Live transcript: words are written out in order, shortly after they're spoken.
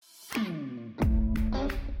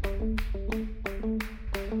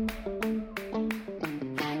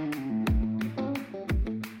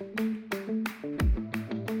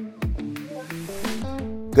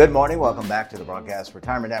Good morning. Welcome back to the Broadcast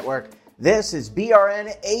Retirement Network. This is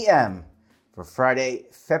BRN AM for Friday,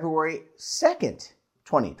 February 2nd,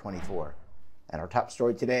 2024. And our top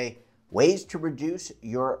story today, ways to reduce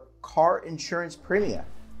your car insurance premium.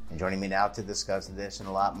 And joining me now to discuss this and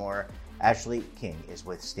a lot more, Ashley King is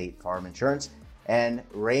with State Farm Insurance, and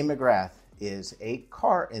Ray McGrath is a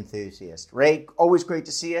car enthusiast. Ray, always great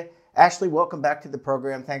to see you. Ashley, welcome back to the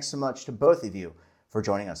program. Thanks so much to both of you for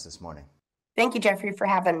joining us this morning. Thank you, Jeffrey, for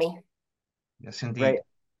having me. Yes, indeed. Ray.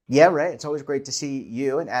 Yeah, Ray, it's always great to see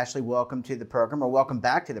you. And Ashley, welcome to the program, or welcome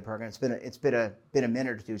back to the program. It's been a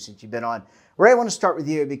minute or two since you've been on. Ray, I want to start with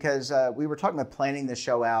you because we were talking about planning the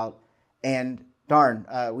show out, and darn,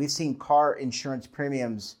 we've seen car insurance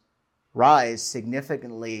premiums rise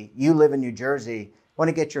significantly. You live in New Jersey. I want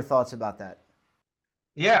to get your thoughts about that.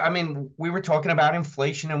 Yeah, I mean, we were talking about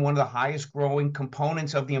inflation, and one of the highest growing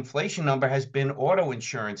components of the inflation number has been auto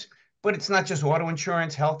insurance. But it's not just auto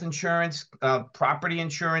insurance, health insurance, property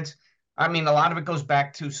insurance. I mean, a lot of it goes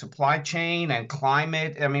back to supply chain and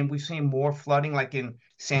climate. I mean, we've seen more flooding like in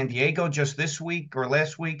San Diego just this week or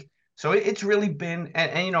last week. So it's really been,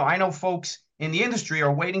 and you know, I know folks in the industry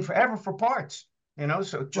are waiting forever for parts, you know,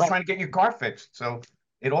 so just trying to get your car fixed. So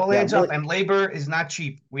it all adds up, and labor is not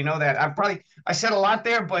cheap. We know that. I said a lot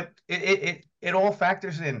there, but it all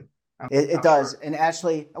factors in. It does. Sure. And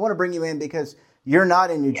Ashley, I want to bring you in because you're not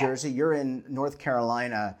in New Jersey. You're in North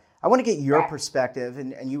Carolina. I want to get your perspective,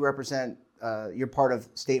 and you represent, you're part of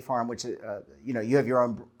State Farm, which, you know, you have your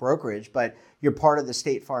own brokerage, but you're part of the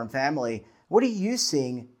State Farm family. What are you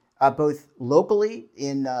seeing both locally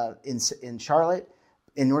in Charlotte,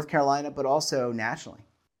 in North Carolina, but also nationally?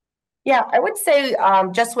 Yeah, I would say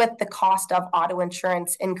just with the cost of auto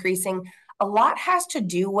insurance increasing, a lot has to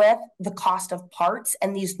do with the cost of parts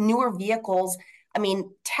and these newer vehicles. I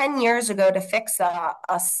mean, 10 years ago to fix a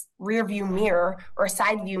rear view mirror or a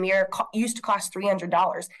side view mirror used to cost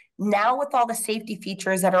 $300. Now with all the safety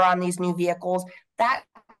features that are on these new vehicles, that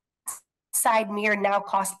side mirror now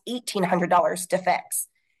costs $1,800 to fix.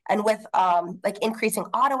 And with like increasing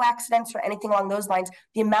auto accidents or anything along those lines,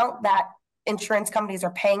 the amount that insurance companies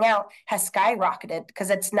are paying out has skyrocketed because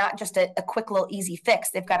it's not just a quick little easy fix.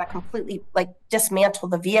 They've got to completely like dismantle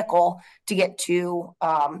the vehicle to get to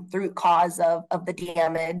the root cause of the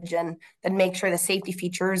damage and then make sure the safety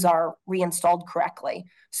features are reinstalled correctly.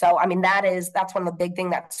 So, I mean, that's one of the big things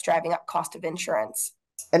that's driving up cost of insurance.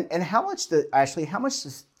 And how much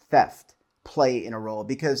does theft play in a role?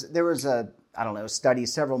 Because there was a study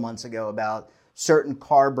several months ago about certain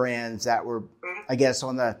car brands that were, I guess,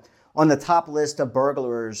 on the top list of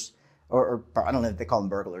burglars, or I don't know if they call them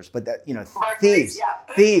burglars, but that, you know,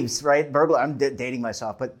 thieves, right? Burglar. I'm dating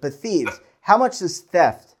myself, but thieves. How much does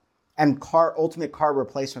theft and ultimate car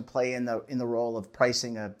replacement play in the role of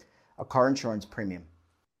pricing a car insurance premium?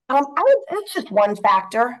 It's just one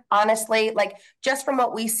factor, honestly. Like just from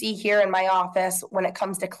what we see here in my office when it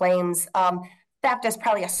comes to claims, theft is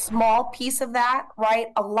probably a small piece of that, right?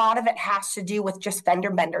 A lot of it has to do with just fender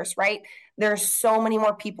benders, right? There's so many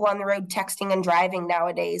more people on the road texting and driving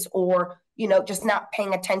nowadays, or, you know, just not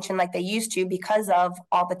paying attention like they used to because of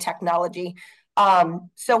all the technology.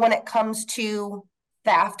 So when it comes to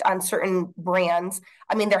theft on certain brands,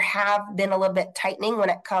 I mean, there have been a little bit tightening when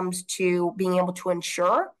it comes to being able to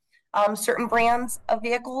insure certain brands of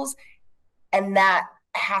vehicles. And that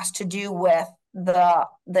has to do with the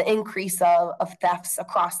increase of thefts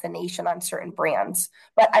across the nation on certain brands.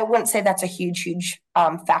 But I wouldn't say that's a huge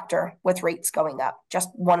factor with rates going up, just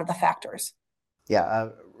one of the factors. Yeah.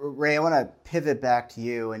 Ray, I want to pivot back to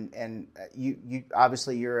you, and you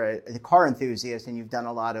obviously you're a car enthusiast and you've done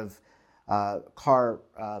a lot of car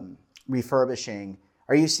refurbishing.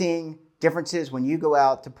 Are you seeing differences when you go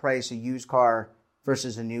out to price a used car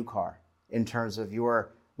versus a new car in terms of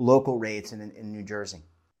your local rates in New Jersey?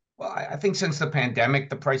 Well, I think since the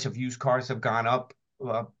pandemic, the price of used cars have gone up,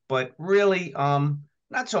 but really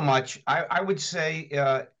not so much. I would say,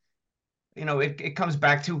 you know, it comes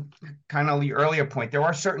back to kind of the earlier point. There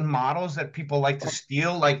are certain models that people like to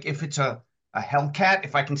steal, like if it's a Hellcat,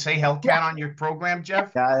 if I can say Hellcat on your program,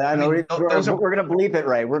 Jeff. Yeah, I know. We're going to bleep it,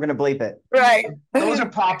 Ray. We're going to bleep it. Right. Those are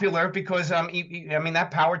popular because, I mean,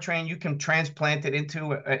 that powertrain, you can transplant it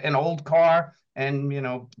into an old car, and, you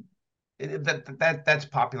know, that's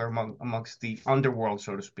popular amongst the underworld,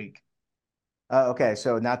 so to speak. Okay,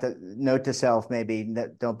 so note to self, maybe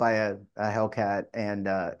don't buy a Hellcat, and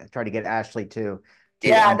try to get Ashley to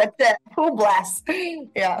that's it. Who bless?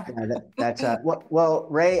 Yeah. That's well,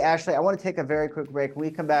 Ray, Ashley, I want to take a very quick break. When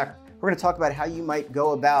we come back, we're going to talk about how you might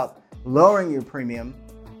go about lowering your premium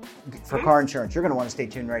for car insurance. You're going to want to stay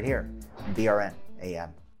tuned right here on BRN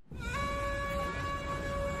AM.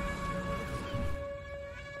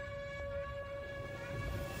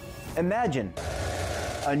 Imagine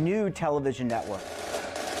a new television network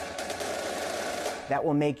that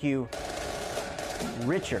will make you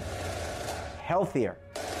richer, healthier,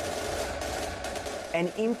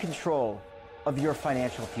 and in control of your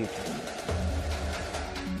financial future.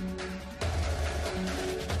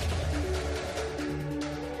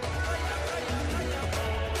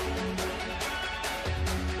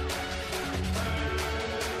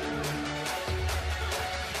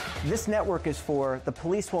 This network is for the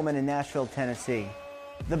policewoman in Nashville, Tennessee,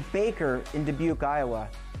 the baker in Dubuque, Iowa,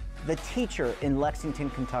 the teacher in Lexington,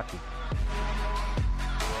 Kentucky.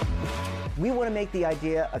 We want to make the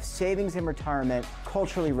idea of savings and retirement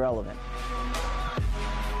culturally relevant.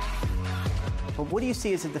 But what do you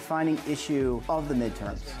see as a defining issue of the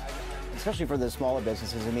midterms, especially for the smaller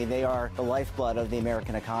businesses? I mean, they are the lifeblood of the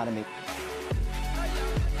American economy.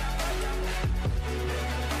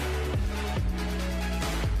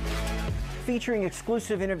 Featuring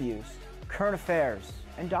exclusive interviews, current affairs,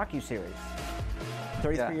 and docuseries.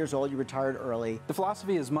 33 years old, you retired early. The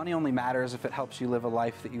philosophy is money only matters if it helps you live a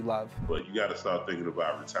life that you love. But you got to start thinking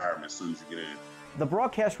about retirement as soon as you get in. The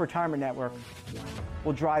Broadcast Retirement Network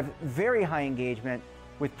will drive very high engagement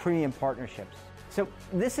with premium partnerships. So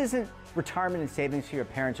this isn't retirement and savings for your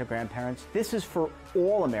parents or grandparents. This is for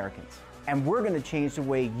all Americans. And we're going to change the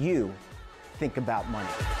way you think about money.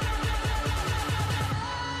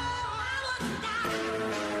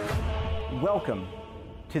 Welcome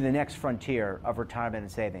to the next frontier of retirement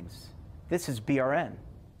and savings. This is BRN,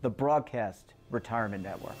 the Broadcast Retirement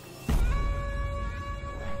Network.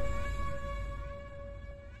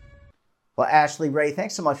 Well, Ashley, Ray,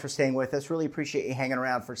 thanks so much for staying with us. Really appreciate you hanging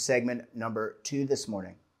around for segment number 2 this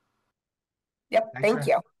morning. Yep, thank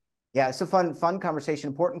you. Yeah, it's a fun conversation,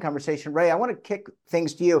 important conversation. Ray, I want to kick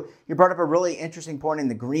things to you. You brought up a really interesting point in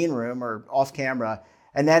the green room or off camera,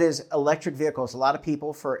 and that is electric vehicles. A lot of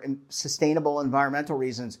people, for sustainable environmental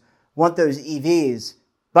reasons, want those EVs.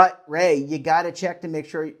 But, Ray, you got to check to make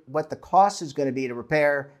sure what the cost is going to be to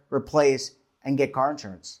repair, replace, and get car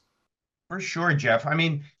insurance. For sure, Jeff. I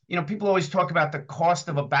mean, people always talk about the cost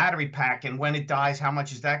of a battery pack and when it dies, how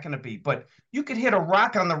much is that going to be? But you could hit a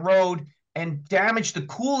rock on the road and damage the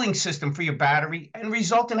cooling system for your battery and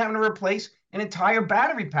result in having to replace an entire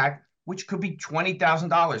battery pack, which could be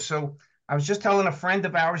 $20,000. So I was just telling a friend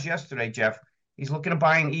of ours yesterday, Jeff, he's looking to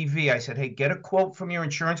buy an EV. I said, hey, get a quote from your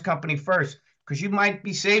insurance company first, because you might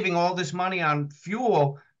be saving all this money on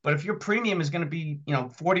fuel, but if your premium is going to be,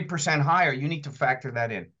 40% higher, you need to factor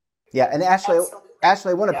that in. Yeah, and Ashley,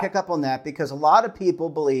 I want to pick up on that because a lot of people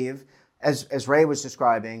believe, as Ray was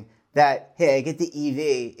describing, that, hey, I get the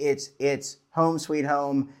EV, it's home sweet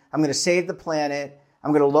home, I'm going to save the planet,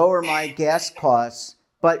 I'm going to lower my gas costs.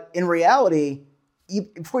 But in reality,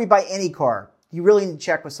 before you buy any car, you really need to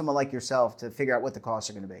check with someone like yourself to figure out what the costs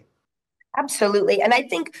are going to be. Absolutely. And I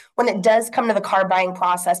think when it does come to the car buying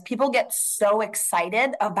process, people get so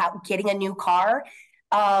excited about getting a new car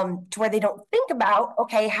to where they don't think about,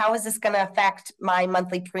 okay, how is this going to affect my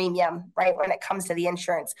monthly premium, right? When it comes to the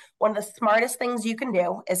insurance, one of the smartest things you can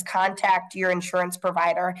do is contact your insurance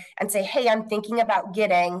provider and say, hey, I'm thinking about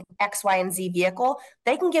getting X, Y, and Z vehicle.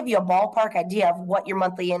 They can give you a ballpark idea of what your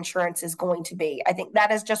monthly insurance is going to be. I think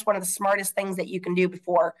that is just one of the smartest things that you can do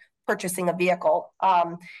before purchasing a vehicle.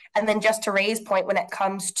 And then just to Ray's point, when it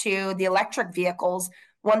comes to the electric vehicles,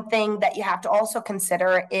 one thing that you have to also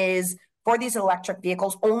consider is for these electric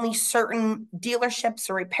vehicles, only certain dealerships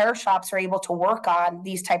or repair shops are able to work on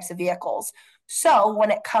these types of vehicles. So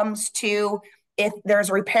when it comes to if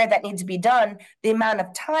there's a repair that needs to be done, the amount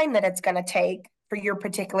of time that it's going to take for your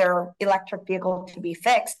particular electric vehicle to be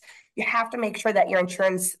fixed, you have to make sure that your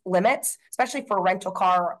insurance limits, especially for a rental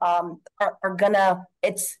car, are gonna,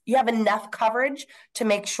 you have enough coverage to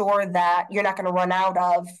make sure that you're not going to run out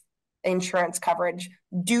of insurance coverage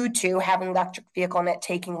due to having an electric vehicle and it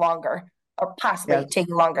taking longer or possibly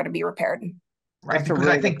taking longer to be repaired. Right, because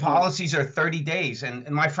I think policies are 30 days. And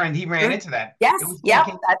my friend, he ran into that. Yes,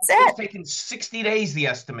 that's it. It was taking 60 days, the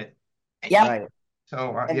estimate. Yeah. Right.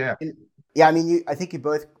 So, I mean, I think you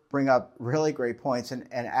both bring up really great points. And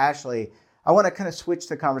Ashley, I want to kind of switch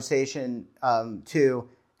the conversation to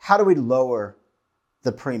how do we lower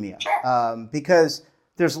the premium? Because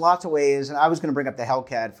there's lots of ways, and I was going to bring up the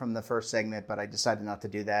Hellcat from the first segment, but I decided not to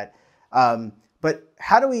do that. But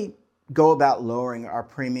how do we go about lowering our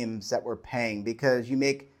premiums that we're paying? Because you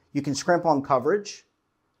can scrimp on coverage.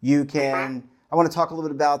 I want to talk a little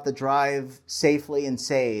bit about the drive safely and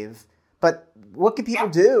save. But what can people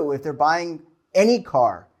do if they're buying any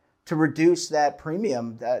car to reduce that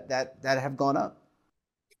premium that have gone up?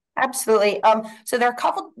 Absolutely. So there are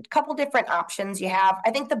a couple different options you have.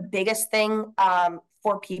 I think the biggest thing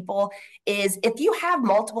for people is if you have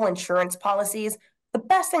multiple insurance policies, the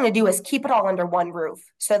best thing to do is keep it all under one roof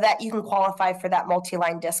so that you can qualify for that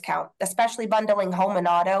multi-line discount, especially bundling home and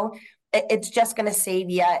auto. It's just going to save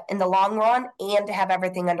you in the long run and to have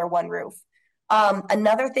everything under one roof.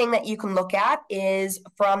 Another thing that you can look at is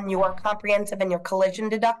from your comprehensive and your collision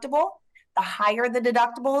deductible. The higher the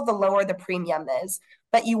deductible, the lower the premium is.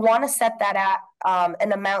 But you want to set that at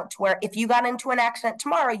an amount where if you got into an accident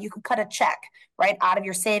tomorrow, you could cut a check right out of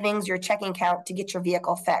your savings, your checking account to get your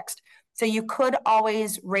vehicle fixed. So you could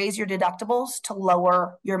always raise your deductibles to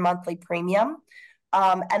lower your monthly premium.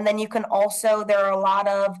 And then you can also, there are a lot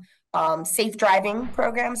of safe driving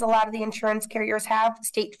programs a lot of the insurance carriers have.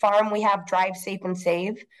 State Farm, we have Drive Safe and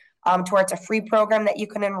Save, to where it's a free program that you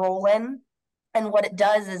can enroll in. And what it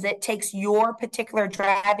does is it takes your particular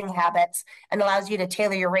driving habits and allows you to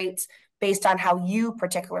tailor your rates based on how you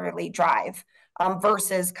particularly drive,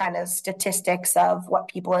 versus kind of statistics of what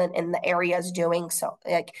people in the area is doing. So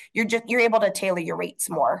like you're able to tailor your rates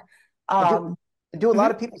more. Do a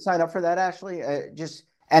lot of people sign up for that, Ashley? Just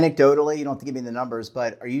anecdotally, you don't have to give me the numbers,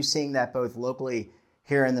 but are you seeing that both locally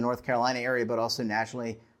here in the North Carolina area, but also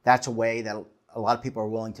nationally? That's a way that a lot of people are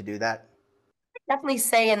willing to do that? Definitely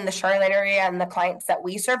say in the Charlotte area and the clients that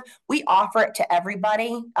we serve, we offer it to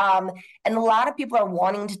everybody. And a lot of people are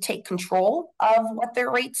wanting to take control of what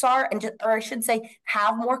their rates are or I should say,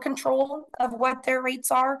 have more control of what their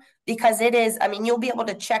rates are because it is, I mean, you'll be able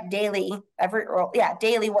to check daily,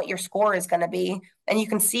 daily what your score is going to be. And you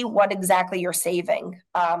can see what exactly you're saving.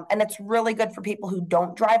 And it's really good for people who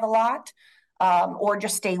don't drive a lot. Or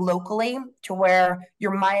just stay locally to where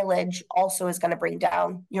your mileage also is going to bring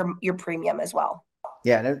down your premium as well.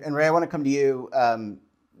 Yeah, and Ray, I want to come to you.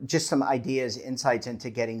 Just some ideas, insights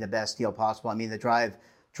into getting the best deal possible. I mean, the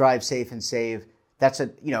drive safe and save. That's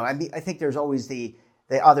I think there's always the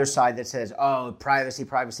other side that says, oh,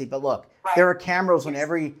 privacy. But look, right. There are cameras on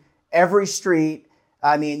every street.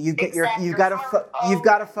 I mean, you've got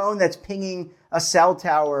a phone that's pinging a cell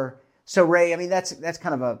tower. So Ray, I mean, that's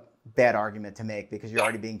kind of a bad argument to make because you're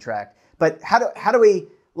already being tracked. But how do we,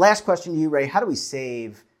 last question to you, Ray, how do we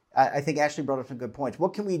save? I think Ashley brought up some good points.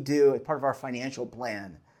 What can we do as part of our financial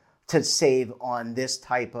plan to save on this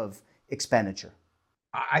type of expenditure?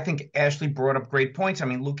 I think Ashley brought up great points. I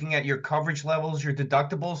mean, looking at your coverage levels, your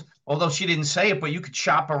deductibles, although she didn't say it, but you could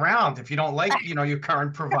shop around if you don't like, your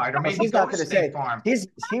current provider. Maybe she's not going to say Farm.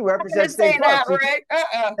 She represents State Farm. Right?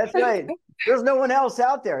 That's right. There's no one else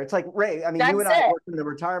out there. It's like, Ray, I mean, you and I work in the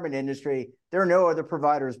retirement industry. There are no other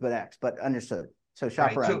providers but X, but understood. So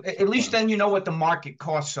shop around. So at least then you know what the market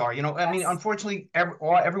costs are. I mean, unfortunately,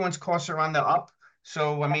 everyone's costs are on the up.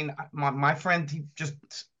 So, I mean, my friend,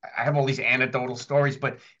 I have all these anecdotal stories,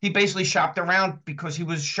 but he basically shopped around because he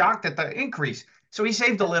was shocked at the increase. So he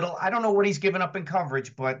saved a little. I don't know what he's given up in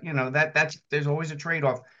coverage, but there's always a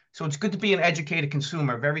trade-off. So it's good to be an educated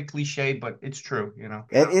consumer. Very cliche, but it's true,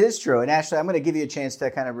 It is true. And Ashley, I'm going to give you a chance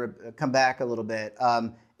to kind of come back a little bit.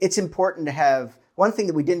 It's important to have one thing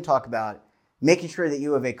that we didn't talk about, making sure that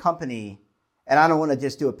you have a company, and I don't want to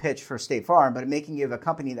just do a pitch for State Farm, but making you have a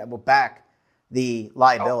company that will back the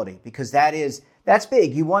liability, because that's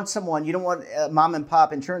big. You don't want a mom and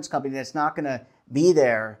pop insurance company that's not going to be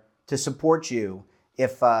there to support you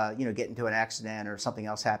if get into an accident or something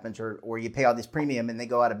else happens, or you pay all this premium and they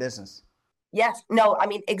go out of business. Yes, no, I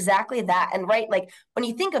mean, exactly that. And right, like when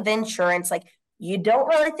you think of insurance, like you don't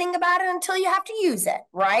really think about it until you have to use it,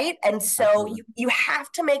 right? And so you have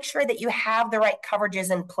to make sure that you have the right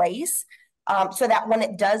coverages in place, so that when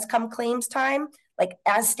it does come claims time, like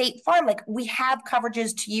as State Farm, like we have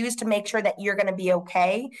coverages to use to make sure that you're going to be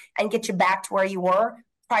okay and get you back to where you were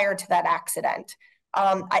prior to that accident.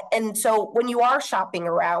 And so when you are shopping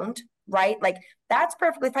around, right, like that's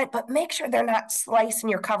perfectly fine, but make sure they're not slicing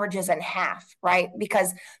your coverages in half, right?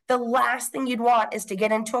 Because the last thing you'd want is to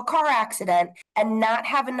get into a car accident and not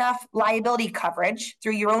have enough liability coverage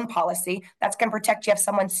through your own policy that's going to protect you if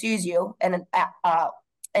someone sues you in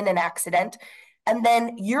an accident. And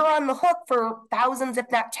then you're on the hook for thousands,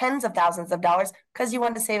 if not tens of thousands of dollars because you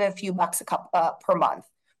want to save a few bucks per month,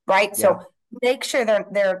 right? Yeah. So make sure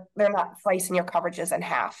they're not slicing your coverages in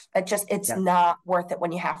half. It's not worth it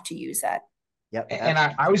when you have to use it. Yep. And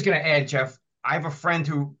I was going to add, Jeff, I have a friend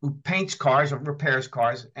who paints cars or repairs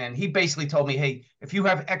cars, and he basically told me, hey, if you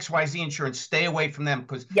have XYZ insurance, stay away from them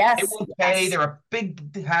because they won't pay. They're a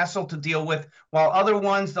big hassle to deal with. While other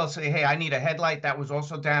ones, they'll say, hey, I need a headlight that was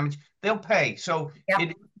also damaged. They'll pay. So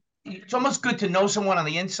it's almost good to know someone on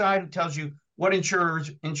the inside who tells you what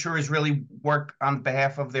insurers really work on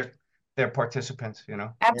behalf of their participants, you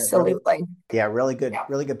know? Absolutely. Yeah, really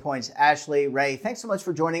good points. Ashley, Ray, thanks so much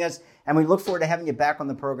for joining us. And we look forward to having you back on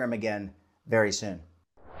the program again very soon.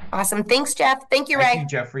 Awesome. Thanks, Jeff. Thank you, Ray. Thank you,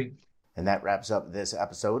 Jeffrey. And that wraps up this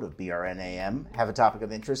episode of BRNAM. Have a topic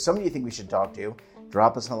of interest, somebody you think we should talk to,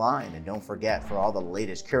 drop us a line. And don't forget, for all the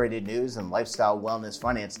latest curated news and lifestyle, wellness,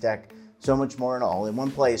 finance, tech, so much more and all in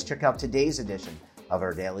one place, check out today's edition of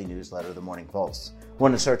our daily newsletter, The Morning Pulse.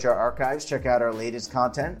 Want to search our archives, check out our latest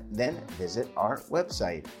content, then visit our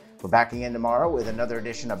website. We're back again tomorrow with another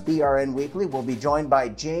edition of BRN Weekly. We'll be joined by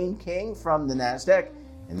Jane King from the NASDAQ,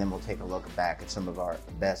 and then we'll take a look back at some of our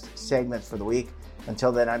best segments for the week.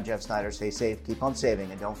 Until then, I'm Jeff Snyder. Stay safe, keep on saving,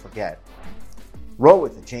 and don't forget, roll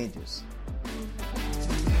with the changes.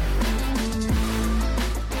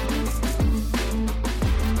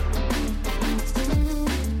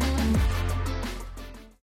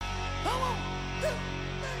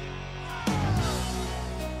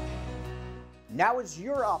 Now is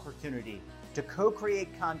your opportunity to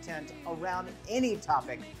co-create content around any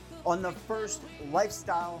topic on the First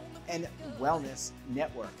Lifestyle and Wellness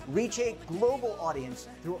Network. Reach a global audience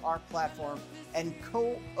through our platform and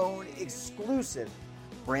co-own exclusive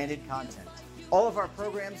branded content. All of our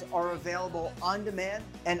programs are available on demand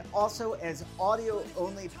and also as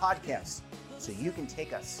audio-only podcasts, so you can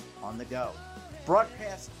take us on the go.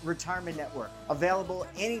 Broadcast Retirement Network, available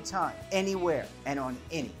anytime, anywhere, and on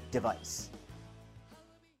any device.